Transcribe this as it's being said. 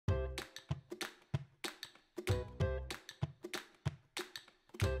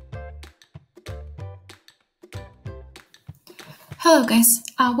Hello guys,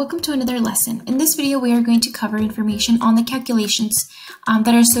 welcome to another lesson. In this video we are going to cover information on the calculations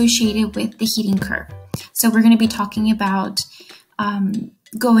that are associated with the heating curve. So we're going to be talking about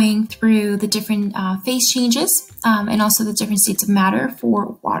going through the different phase changes and also the different states of matter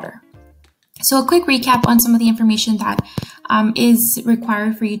for water. So a quick recap on some of the information that is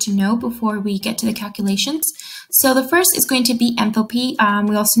required for you to know before we get to the calculations. So the first is going to be enthalpy.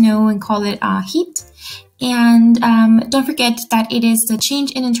 We also know and call it heat. And don't forget that it is the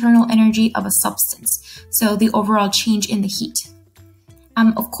change in internal energy of a substance, so the overall change in the heat.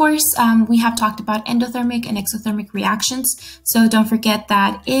 Of course, we have talked about endothermic and exothermic reactions, so don't forget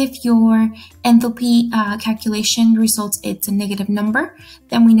that if your enthalpy calculation results it's a negative number,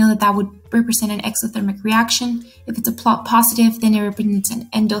 then we know that that would represent an exothermic reaction. If it's a plot positive, then it represents an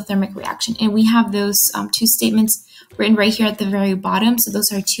endothermic reaction. And we have those two statements written right here at the very bottom, so those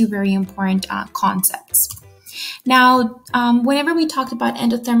are two very important concepts. Now, whenever we talked about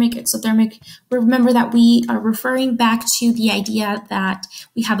endothermic, exothermic, remember that we are referring back to the idea that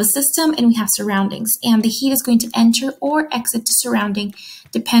we have a system and we have surroundings, and the heat is going to enter or exit the surrounding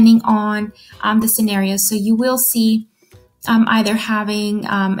depending on the scenario. So you will see either having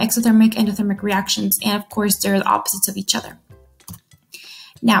exothermic, endothermic reactions, and of course, they're the opposites of each other.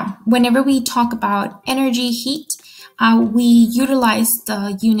 Now, whenever we talk about energy, heat, we utilize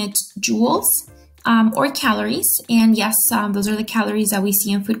the unit joules or calories. And yes, those are the calories that we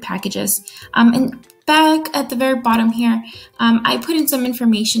see in food packages. And back at the very bottom here, I put in some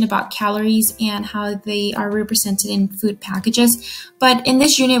information about calories and how they are represented in food packages. But in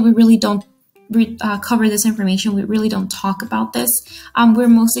this unit, we really don't cover this information. We really don't talk about this. We're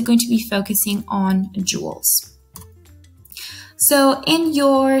mostly going to be focusing on joules. So in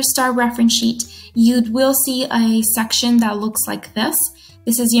your STAR reference sheet, you will see a section that looks like this.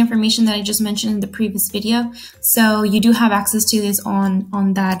 This is the information that I just mentioned in the previous video. So you do have access to this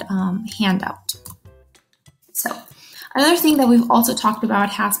on that handout. So another thing that we've also talked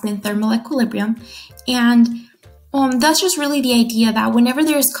about has been thermal equilibrium. And that's just really the idea that whenever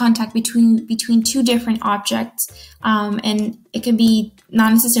there is contact between two different objects, and it can be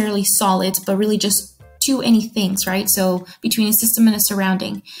not necessarily solids, but really just two any things, right? So between a system and a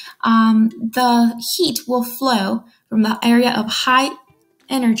surrounding, the heat will flow from the area of high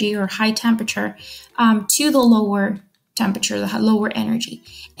energy or high temperature to the lower temperature, the lower energy.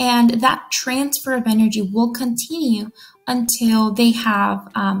 And that transfer of energy will continue until they have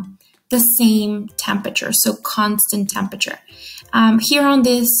the same temperature, so constant temperature. Here on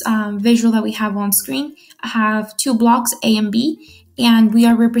this visual that we have on screen, I have two blocks, A and B, and we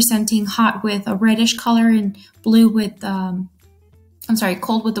are representing hot with a reddish color and blue with,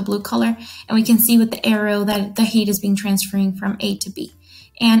 cold with the blue color. And we can see with the arrow that the heat is being transferring from A to B.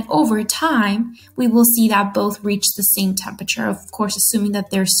 And over time, we will see that both reach the same temperature, of course, assuming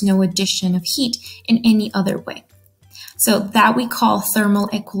that there's no addition of heat in any other way. So that we call thermal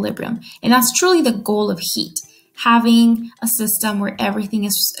equilibrium. And that's truly the goal of heat, having a system where everything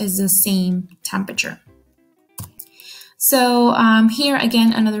is the same temperature. So here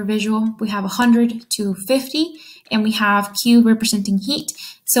again, another visual, we have 100 to 50, and we have Q representing heat.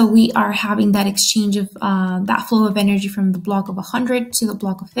 So we are having that exchange of that flow of energy from the block of 100 to the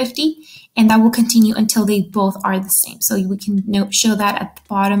block of 50, and that will continue until they both are the same. So we can show that at the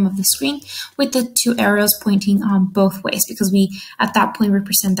bottom of the screen with the two arrows pointing both ways, because we at that point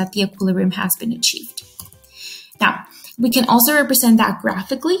represent that the equilibrium has been achieved. Now, we can also represent that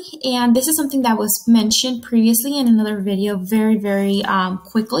graphically, and this is something that was mentioned previously in another video very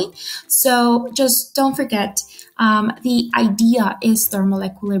quickly. So just don't forget, the idea is thermal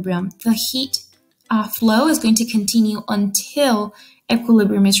equilibrium. The heat flow is going to continue until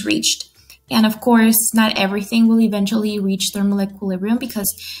equilibrium is reached. And of course, not everything will eventually reach thermal equilibrium,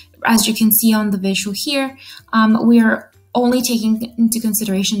 because as you can see on the visual here, we are only taking into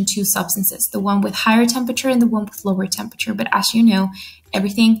consideration two substances, the one with higher temperature and the one with lower temperature. But as you know,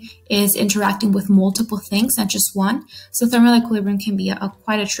 everything is interacting with multiple things, not just one. So thermal equilibrium can be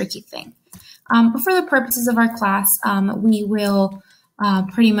quite a tricky thing. But for the purposes of our class, we will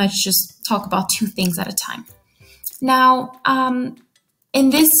pretty much just talk about two things at a time. Now,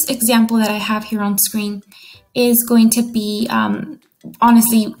 in this example that I have here on screen is going to be,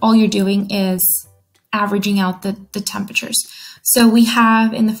 honestly, all you're doing is averaging out the temperatures. So we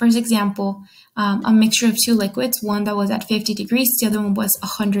have in the first example a mixture of two liquids, one that was at 50 degrees, the other one was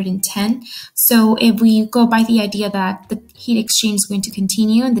 110. So if we go by the idea that the heat exchange is going to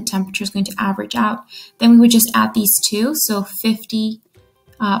continue and the temperature is going to average out, then we would just add these two. So 50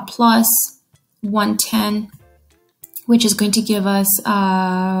 plus 110, which is going to give us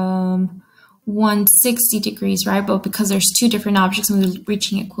 160 degrees, right? But because there's two different objects and we're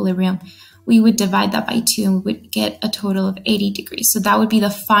reaching equilibrium, we would divide that by 2 and we would get a total of 80 degrees. So that would be the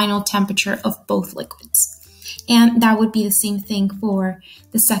final temperature of both liquids. And that would be the same thing for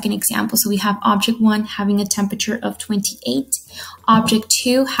the second example. So we have object 1 having a temperature of 28, object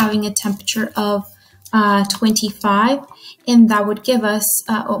 2 having a temperature of 25, and that would give us,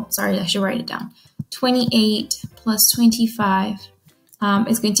 I should write it down. 28 plus 25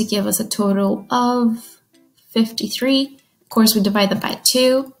 is going to give us a total of 53. Of course, we divide that by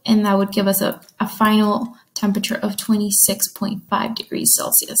 2, and that would give us a final temperature of 26.5 degrees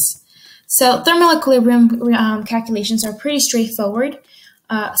Celsius. So thermal equilibrium calculations are pretty straightforward.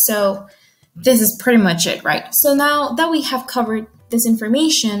 So this is pretty much it, right? So now that we have covered this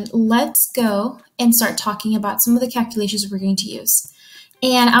information, let's go and start talking about some of the calculations we're going to use.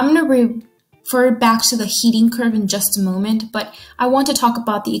 And I'm going to refer back to the heating curve in just a moment, but I want to talk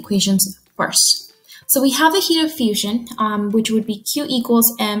about the equations first. So we have the heat of fusion, which would be Q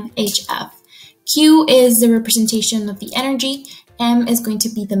equals mHF. Q is the representation of the energy, M is going to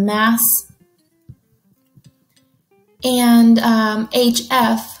be the mass, and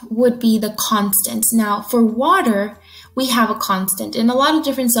HF would be the constant. Now for water, we have a constant, and a lot of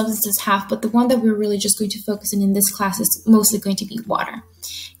different substances have, but the one that we're really just going to focus on in this class is mostly going to be water.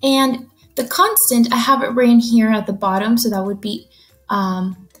 And the constant, I have it written here at the bottom, so that would be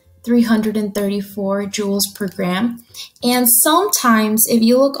 334 joules per gram. And sometimes, if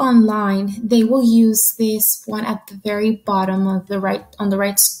you look online, they will use this one at the very bottom of the right, on the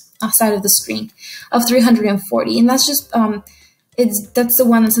right side of the screen, of 340, and that's just that's the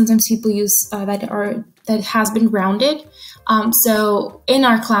one that sometimes people use that has been rounded. So in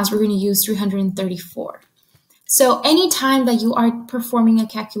our class, we're going to use 334. So anytime that you are performing a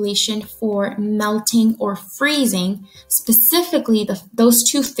calculation for melting or freezing, specifically those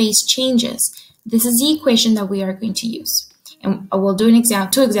two phase changes, this is the equation that we are going to use. And we'll do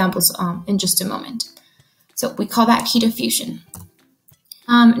two examples in just a moment. So we call that heat of fusion.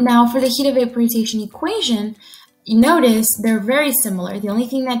 Now for the heat of vaporization equation, you notice they're very similar. The only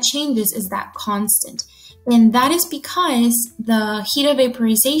thing that changes is that constant. And that is because the heat of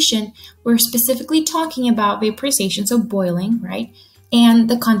vaporization, we're specifically talking about vaporization, so boiling, right? And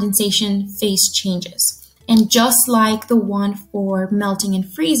the condensation phase changes. And just like the one for melting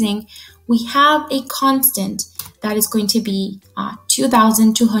and freezing, we have a constant that is going to be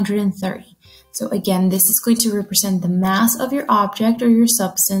 2,230. So again, this is going to represent the mass of your object or your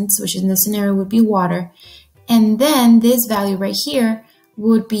substance, which in this scenario would be water. And then this value right here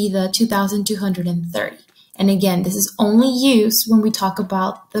would be the 2,230. And again, this is only used when we talk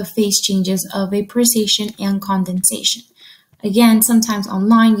about the phase changes of vaporization and condensation. Again, sometimes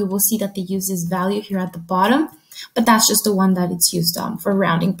online you will see that they use this value here at the bottom, but that's just the one that it's used for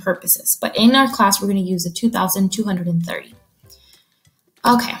rounding purposes. But in our class, we're going to use the 2,230.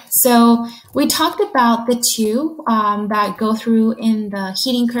 Okay, so we talked about the two that go through in the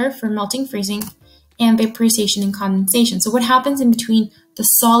heating curve for melting, freezing, and vaporization and condensation. So what happens in between the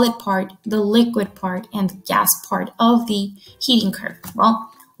solid part, the liquid part, and the gas part of the heating curve?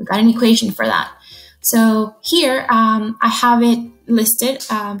 Well, we've got an equation for that. So here I have it listed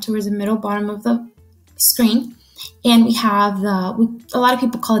towards the middle bottom of the screen, and we have a lot of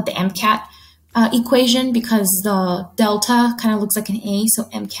people call it the MCAT equation because the delta kind of looks like an A, so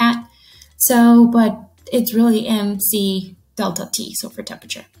MCAT. So, but it's really MC delta T, so for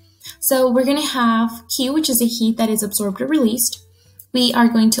temperature. So we're going to have Q, which is the heat that is absorbed or released. We are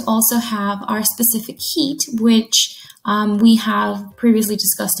going to also have our specific heat, which we have previously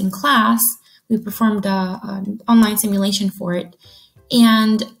discussed in class. We performed an online simulation for it.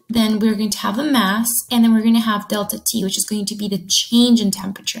 And then we're going to have the mass, and then we're going to have delta T, which is going to be the change in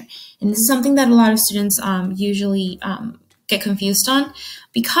temperature. And this is something that a lot of students usually get confused on,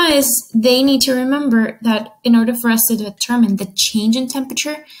 because they need to remember that in order for us to determine the change in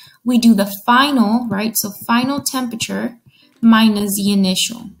temperature, we do the final, right? So final temperature minus the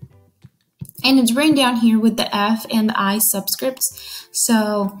initial. And it's written down here with the F and the I subscripts.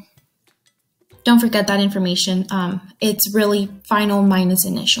 So don't forget that information. It's really final minus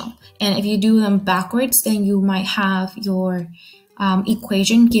initial. And if you do them backwards, then you might have your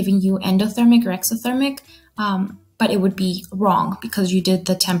equation giving you endothermic or exothermic, but it would be wrong because you did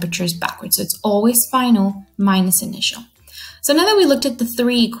the temperatures backwards. So it's always final minus initial. So now that we looked at the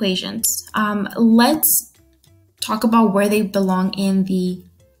three equations, let's talk about where they belong in the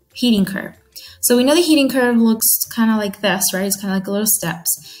heating curve. So we know the heating curve looks kind of like this, right? It's kind of like little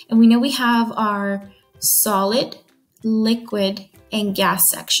steps. And we know we have our solid, liquid, and gas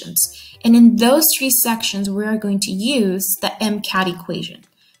sections. And in those three sections, we are going to use the MCAT equation.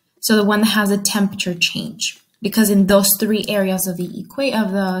 So the one that has a temperature change, because in those three areas of the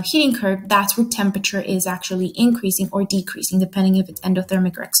heating curve, that's where temperature is actually increasing or decreasing, depending if it's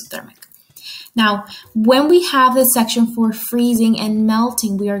endothermic or exothermic. Now, when we have the section for freezing and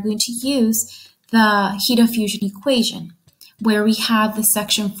melting, we are going to use the heat of fusion equation. Where we have the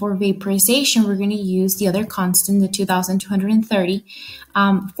section for vaporization, we're going to use the other constant, the 2230,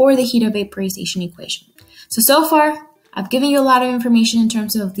 for the heat of vaporization equation. So far, I've given you a lot of information in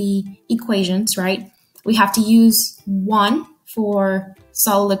terms of the equations, right? We have to use one for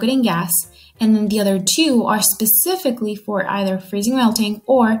solid, liquid, and gas, and then the other two are specifically for either freezing, melting,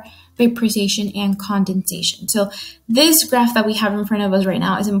 or vaporization and condensation. So this graph that we have in front of us right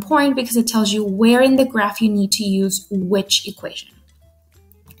now is important because it tells you where in the graph you need to use which equation.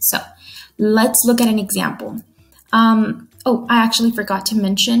 So let's look at an example. Oh, I actually forgot to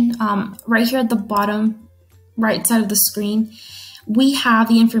mention, right here at the bottom right side of the screen, we have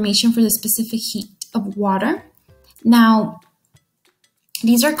the information for the specific heat of water. Now,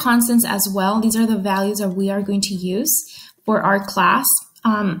 these are constants as well. These are the values that we are going to use for our class.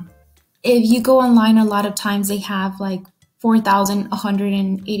 If you go online, a lot of times they have like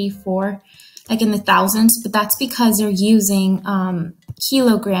 4,184, like in the thousands, but that's because they're using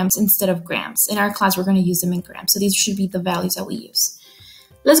kilograms instead of grams. In our class, we're going to use them in grams. So these should be the values that we use.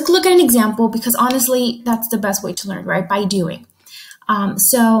 Let's look at an example because honestly, that's the best way to learn, right? By doing.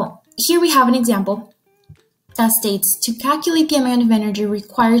 So here we have an example that states to calculate the amount of energy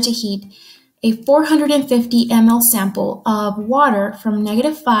required to heat a 450 ml sample of water from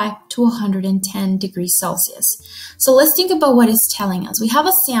 -5 to 110 degrees Celsius. So let's think about what it's telling us. We have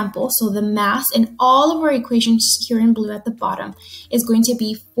a sample, so the mass in all of our equations here in blue at the bottom is going to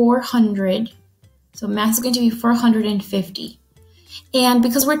be 400. So mass is going to be 450. And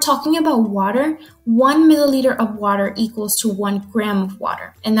because we're talking about water, 1 milliliter of water equals to 1 gram of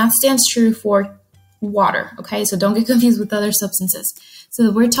water. And that stands true for water, okay? So don't get confused with other substances.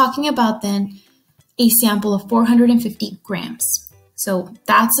 So we're talking about then a sample of 450 grams. So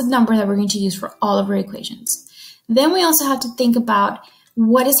that's the number that we're going to use for all of our equations. Then we also have to think about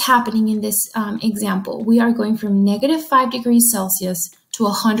what is happening in this example. We are going from -5 degrees Celsius to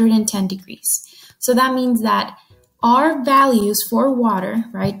 110 degrees. So that means that our values for water,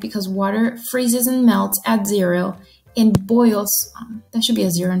 right? Because water freezes and melts at 0 and boils, that should be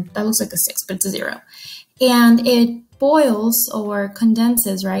a 0, and that looks like a 6, but it's a 0. And it boils or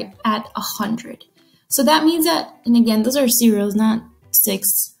condenses, right, at 100. So that means that, and again, those are zeros, not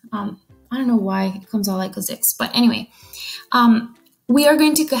 6. I don't know why it comes out like a 6, but anyway, we are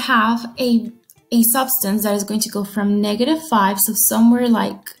going to have a substance that is going to go from -5, so somewhere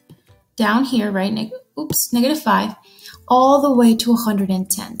like down here, right, -5, all the way to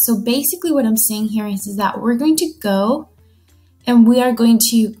 110. So basically what I'm saying here is that we're going to go and we are going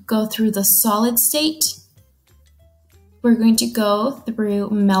to go through the solid state. We're going to go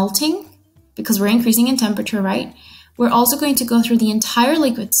through melting because we're increasing in temperature, right? We're also going to go through the entire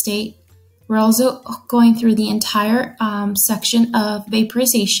liquid state. We're also going through the entire section of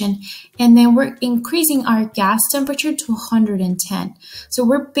vaporization, and then we're increasing our gas temperature to 110. So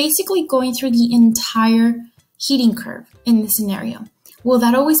we're basically going through the entire heating curve in this scenario. Will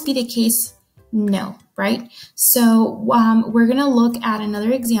that always be the case? No, right? So we're gonna look at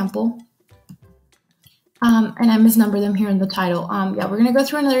another example. And I misnumbered them here in the title. Yeah, we're gonna go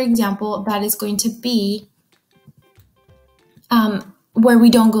through another example that is going to be where we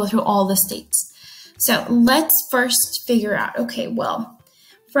don't go through all the states. So let's first figure out, okay, well,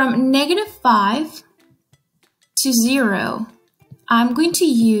 from -5 to 0, I'm going to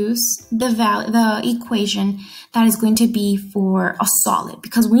use the equation that is going to be for a solid,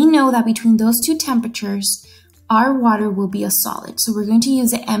 because we know that between those two temperatures, our water will be a solid. So we're going to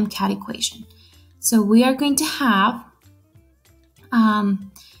use the MCAT equation. So we are going to have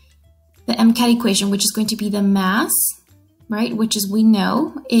the MCAT equation, which is going to be the mass, right, which is we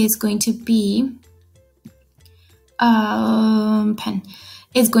know is going to be,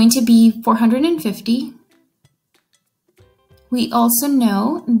 is going to be 450. We also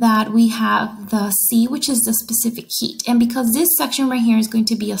know that we have the C, which is the specific heat. And because this section right here is going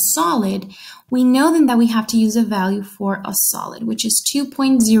to be a solid, we know then that we have to use a value for a solid, which is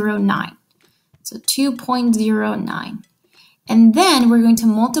 2.09. So 2.09. And then we're going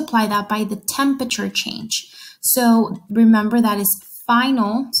to multiply that by the temperature change. So remember that is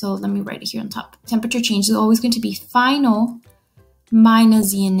final. So let me write it here on top. Temperature change is always going to be final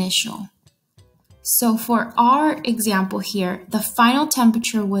minus the initial. So for our example here, the final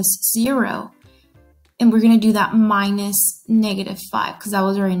temperature was 0, and we're going to do that minus -5 because that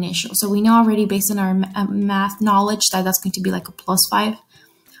was our initial. So we know already based on our math knowledge that that's going to be like a +5.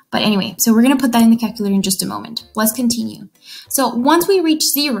 But anyway, so we're going to put that in the calculator in just a moment. Let's continue. So once we reach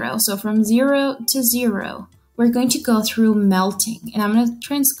 0, so from 0 to 0, we're going to go through melting. And I'm going to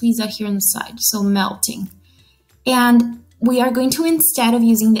try and squeeze that here on the side. So melting. And we are going to, instead of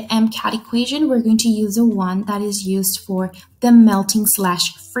using the MCAT equation, we're going to use the one that is used for the melting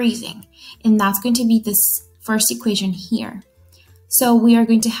 / freezing. And that's going to be this first equation here. So we are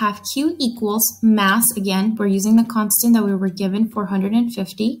going to have Q equals mass. Again, we're using the constant that we were given,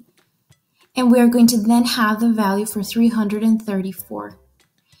 450. And we are going to then have the value for 334.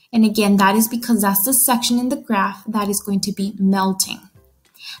 And again, that is because that's the section in the graph that is going to be melting.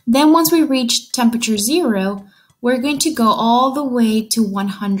 Then once we reach temperature 0, we're going to go all the way to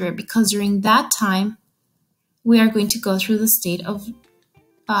 100 because during that time, we are going to go through the state of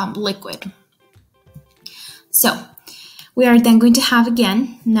liquid. So we are then going to have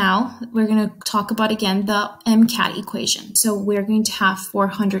again, now we're going to talk about again the MCAT equation. So we're going to have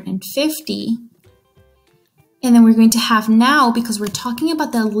 450. And then we're going to have now, because we're talking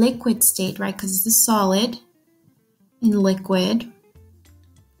about the liquid state, right? Because it's the solid, in liquid,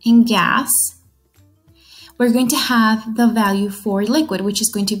 in gas. We're going to have the value for liquid, which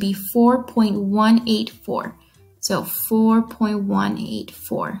is going to be 4.184. So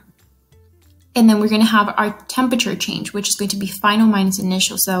 4.184. And then we're going to have our temperature change, which is going to be final minus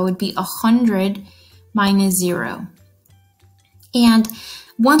initial. So it would be 100 minus 0. And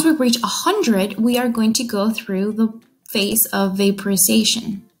once we reach 100, we are going to go through the phase of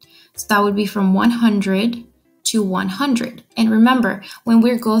vaporization. So that would be from 100 to 100. And remember, when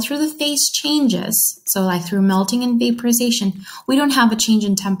we go through the phase changes, so like through melting and vaporization, we don't have a change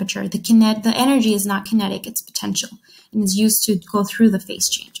in temperature. The energy is not kinetic, it's potential, and is used to go through the phase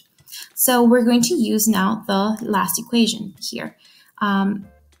change. So we're going to use now the last equation here.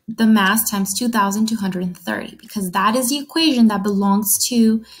 The mass times 2,230, because that is the equation that belongs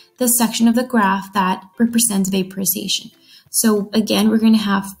to the section of the graph that represents vaporization. So again, we're going to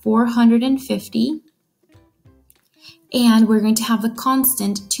have 450, and we're going to have the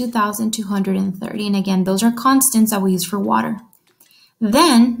constant 2,230. And again, those are constants that we use for water.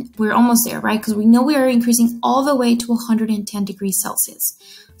 Then we're almost there, right? Because we know we are increasing all the way to 110 degrees Celsius.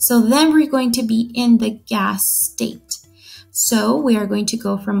 So then we're going to be in the gas state. So we are going to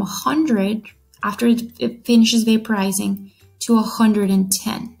go from 100 after it finishes vaporizing to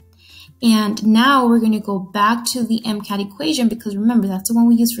 110. And now we're going to go back to the MCAT equation because remember, that's the one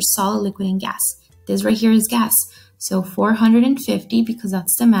we use for solid, liquid, and gas. This right here is gas. So 450, because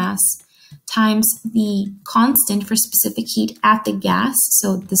that's the mass, times the constant for specific heat at the gas.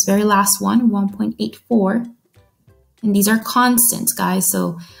 So this very last one, 1.84. And these are constants, guys.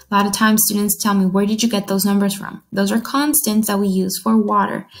 So a lot of times students tell me, where did you get those numbers from? Those are constants that we use for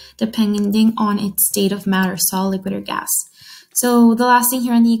water, depending on its state of matter, solid, liquid, or gas. So the last thing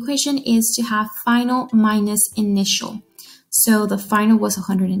here on the equation is to have final minus initial. So the final was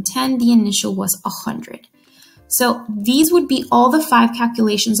 110, the initial was 100. So these would be all the 5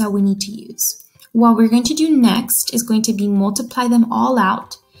 calculations that we need to use. What we're going to do next is going to be multiply them all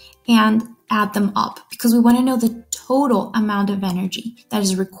out and add them up because we want to know the total amount of energy that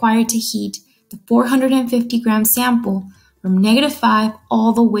is required to heat the 450 gram sample from -5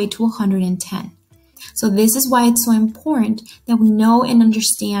 all the way to 110. So this is why it's so important that we know and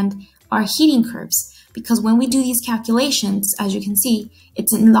understand our heating curves, because when we do these calculations, as you can see,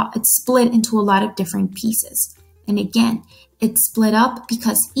 it's split into a lot of different pieces. And again, it's split up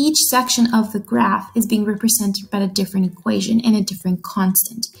because each section of the graph is being represented by a different equation and a different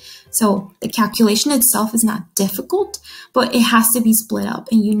constant. So the calculation itself is not difficult, but it has to be split up.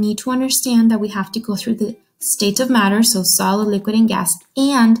 And you need to understand that we have to go through the states of matter, so solid, liquid, and gas,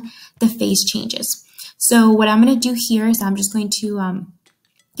 and the phase changes. So what I'm going to do here is I'm just going to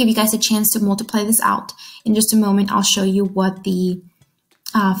give you guys a chance to multiply this out. In just a moment, I'll show you what the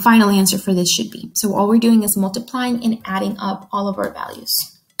final answer for this should be. So all we're doing is multiplying and adding up all of our values.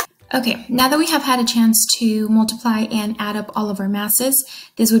 Okay, now that we have had a chance to multiply and add up all of our masses,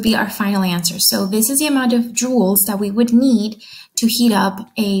 this would be our final answer. So this is the amount of joules that we would need to heat up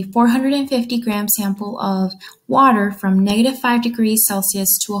a 450 gram sample of water from -5 degrees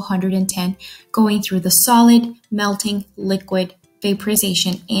Celsius to 110, going through the solid, melting, liquid,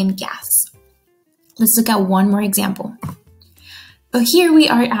 vaporization, and gas. Let's look at one more example. But here we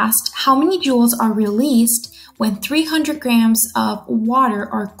are asked how many joules are released when 300 grams of water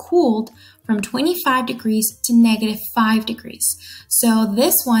are cooled from 25 degrees to -5 degrees. So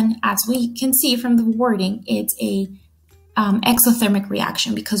this one, as we can see from the wording, it's a exothermic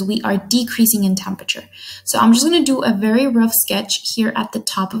reaction because we are decreasing in temperature. So I'm just going to do a very rough sketch here at the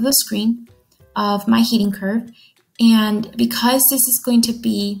top of the screen of my heating curve. And because this is going to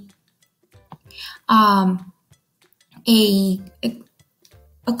be a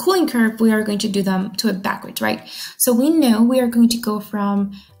cooling curve, we are going to do them to it backwards, right? So we know we are going to go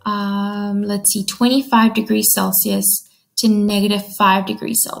from, let's see, 25 degrees Celsius to -5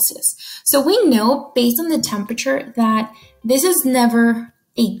 degrees Celsius. So we know based on the temperature that this is never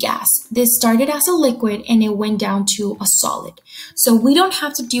a gas. This started as a liquid and it went down to a solid. So we don't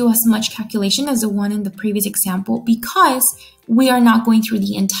have to do as much calculation as the one in the previous example because we are not going through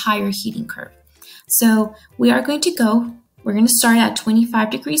the entire heating curve. So we're going to start at 25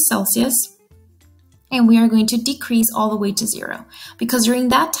 degrees Celsius and we are going to decrease all the way to 0 because during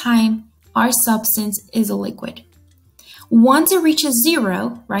that time, our substance is a liquid. Once it reaches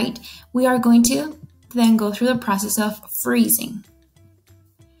 0, right, we are going to then go through the process of freezing.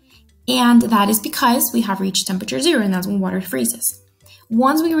 And that is because we have reached temperature 0, and that's when water freezes.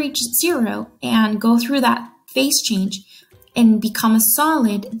 Once we reach 0 and go through that phase change and become a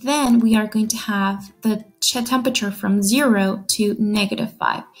solid, then we are going to have the temperature from 0 to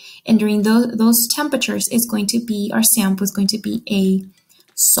 -5. And during those temperatures, our sample is going to be a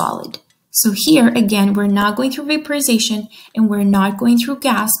solid. So here, again, we're not going through vaporization and we're not going through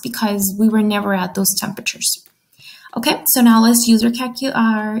gas because we were never at those temperatures. Okay, so now let's use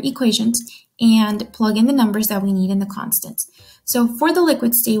our equations and plug in the numbers that we need in the constants. So for the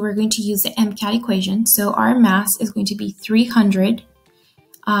liquid state, we're going to use the MCAT equation. So our mass is going to be 300,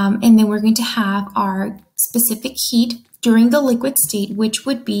 and then we're going to have our specific heat during the liquid state, which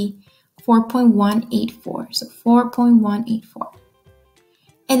would be 4.184. So 4.184.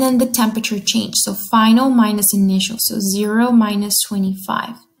 And then the temperature change. So final minus initial. So 0 minus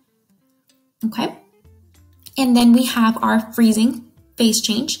 25. Okay. And then we have our freezing phase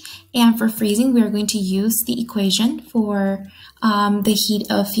change. And for freezing, we are going to use the equation for the heat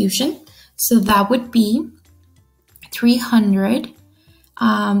of fusion. So that would be 300,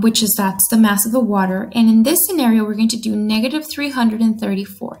 that's the mass of the water. And in this scenario, we're going to do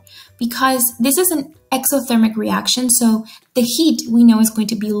 -334 because this is an exothermic reaction. So the heat we know is going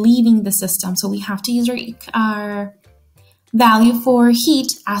to be leaving the system. So we have to use our value for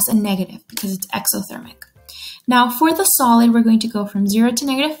heat as a negative because it's exothermic. Now for the solid, we're going to go from 0 to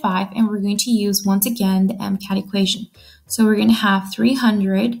 -5, and we're going to use, once again, the MCAT equation. So we're going to have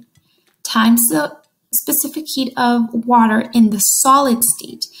 300 times the specific heat of water in the solid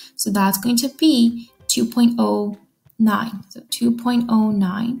state. So that's going to be 2.09. So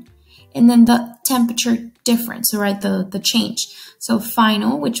 2.09. And then the temperature difference, so right, the change. So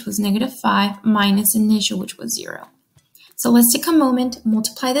final, which was -5, minus initial, which was 0. So let's take a moment,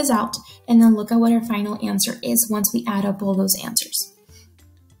 multiply this out, and then look at what our final answer is once we add up all those answers.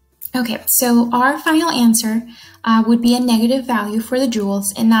 Okay, so our final answer would be a negative value for the joules,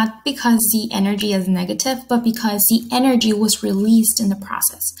 and not because the energy is negative, but because the energy was released in the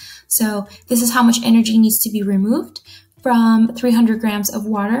process. So this is how much energy needs to be removed from 300 grams of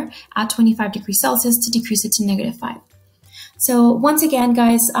water at 25 degrees Celsius to decrease it to -5. So once again,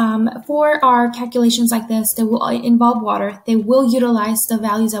 guys, for our calculations like this, they will involve water. They will utilize the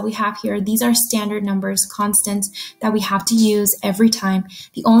values that we have here. These are standard numbers, constants that we have to use every time.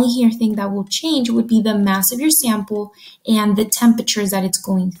 The only thing that will change would be the mass of your sample and the temperatures that it's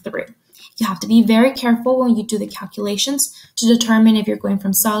going through. You have to be very careful when you do the calculations to determine if you're going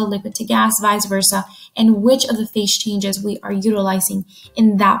from solid, liquid to gas, vice versa, and which of the phase changes we are utilizing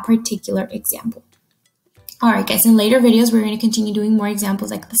in that particular example. All right, guys, in later videos, we're going to continue doing more examples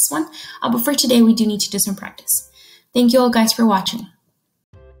like this one. But for today, we do need to do some practice. Thank you all, guys, for watching.